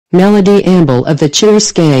Melody Amble of the Cheer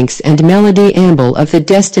Skanks and Melody Amble of the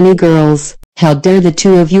Destiny Girls. How dare the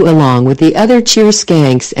two of you along with the other Cheer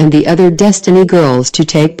Skanks and the other Destiny Girls to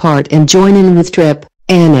take part and join in with Trip,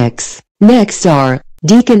 Annex, Nexar,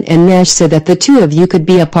 Deacon and Nash so that the two of you could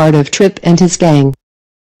be a part of Trip and his gang.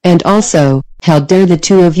 And also, how dare the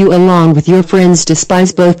two of you along with your friends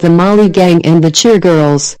despise both the Molly Gang and the Cheer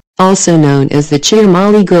Girls, also known as the Cheer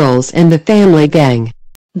Molly Girls and the Family Gang.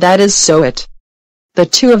 That is so it. The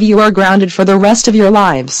two of you are grounded for the rest of your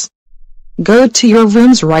lives. Go to your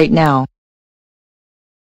rooms right now.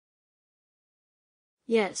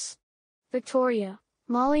 Yes. Victoria,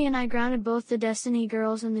 Molly and I grounded both the Destiny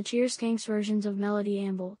Girls and the Cheer Skanks versions of Melody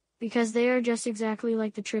Amble, because they are just exactly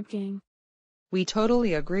like the Trip Gang. We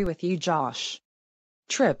totally agree with you, Josh.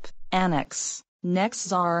 Trip, Annex,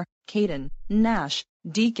 Nexar, Caden, Nash,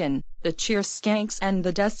 Deacon, the Cheer Skanks and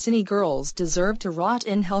the Destiny Girls deserve to rot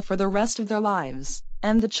in hell for the rest of their lives,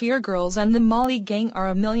 and the Cheer Girls and the Molly Gang are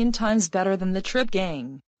a million times better than the Trip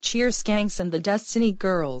Gang, Cheer Skanks and the Destiny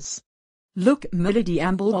Girls. Look, Melody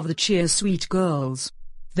Amble of the Cheer Sweet Girls.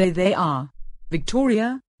 There they are.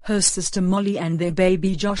 Victoria, her sister Molly and their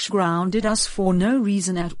baby Josh grounded us for no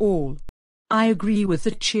reason at all. I agree with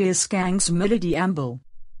the Cheer Skanks, Melody Amble.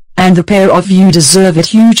 And the pair of you deserve it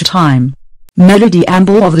huge time. Melody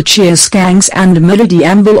Amble of the Cheer Skanks and Melody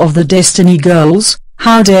Amble of the Destiny Girls,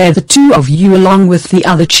 how dare the two of you along with the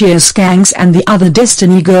other Cheer Skanks and the other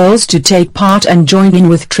Destiny Girls to take part and join in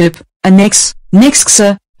with Trip, Annex,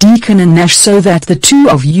 Nexar, Deacon and Nash so that the two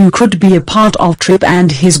of you could be a part of Trip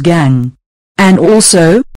and his gang. And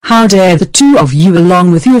also, how dare the two of you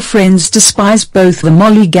along with your friends despise both the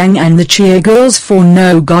Molly Gang and the Cheer Girls for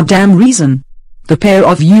no goddamn reason. The pair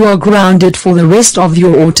of you are grounded for the rest of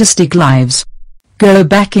your autistic lives. Go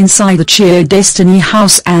back inside the Cheer Destiny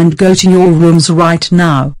house and go to your rooms right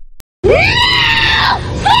now.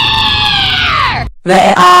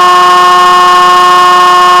 There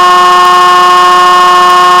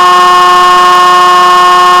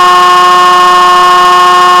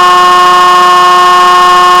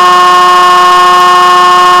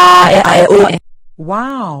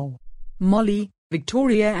Wow! Molly,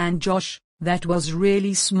 Victoria and Josh, that was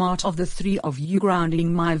really smart of the three of you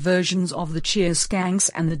grounding my versions of the Cheer Skanks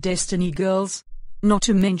and the Destiny Girls. Not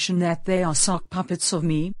to mention that they are sock puppets of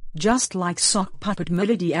me, just like sock puppet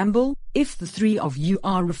Melody Amble, if the three of you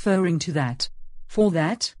are referring to that. For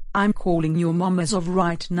that, I'm calling your mom as of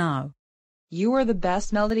right now. You are the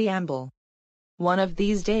best, Melody Amble. One of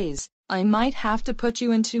these days, I might have to put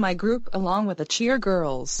you into my group along with the Cheer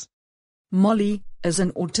Girls. Molly, as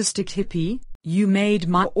an autistic hippie, you made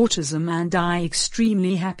my autism and I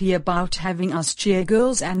extremely happy about having us Cheer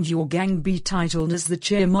Girls and your gang be titled as the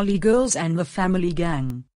Cheer Molly Girls and the Family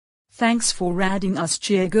Gang. Thanks for adding us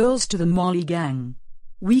Cheer Girls to the Molly Gang.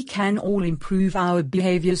 We can all improve our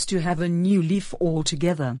behaviors to have a new leaf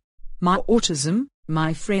altogether. My autism,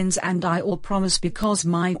 my friends and I all promise because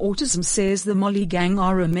my autism says the Molly Gang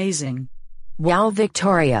are amazing. Wow,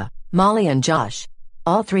 Victoria, Molly and Josh.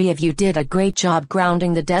 All three of you did a great job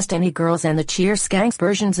grounding the Destiny Girls and the Cheer Skanks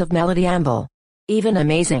versions of Melody Amble. Even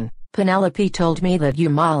amazing, Penelope told me that you,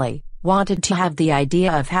 Molly, wanted to have the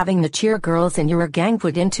idea of having the Cheer Girls and your gang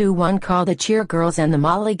put into one called the Cheer Girls and the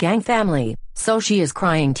Molly Gang family, so she is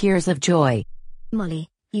crying tears of joy. Molly,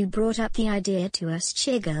 you brought up the idea to us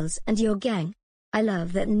Cheer Girls and your gang. I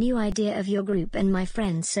love that new idea of your group and my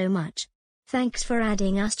friends so much. Thanks for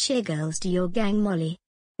adding us Cheer Girls to your gang, Molly.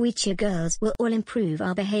 We Cheer Girls will all improve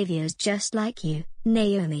our behaviors just like you,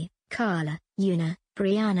 Naomi, Carla, Una,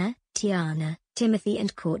 Brianna, Tiana, Timothy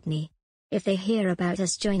and Courtney. If they hear about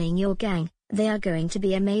us joining your gang, they are going to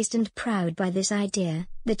be amazed and proud by this idea,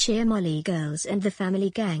 the Cheer Molly Girls and the Family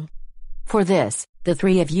Gang. For this, the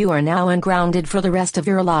three of you are now ungrounded for the rest of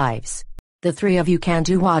your lives. The three of you can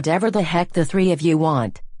do whatever the heck the three of you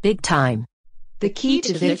want, big time. The key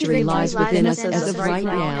to victory lies within us as of right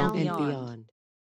now and beyond.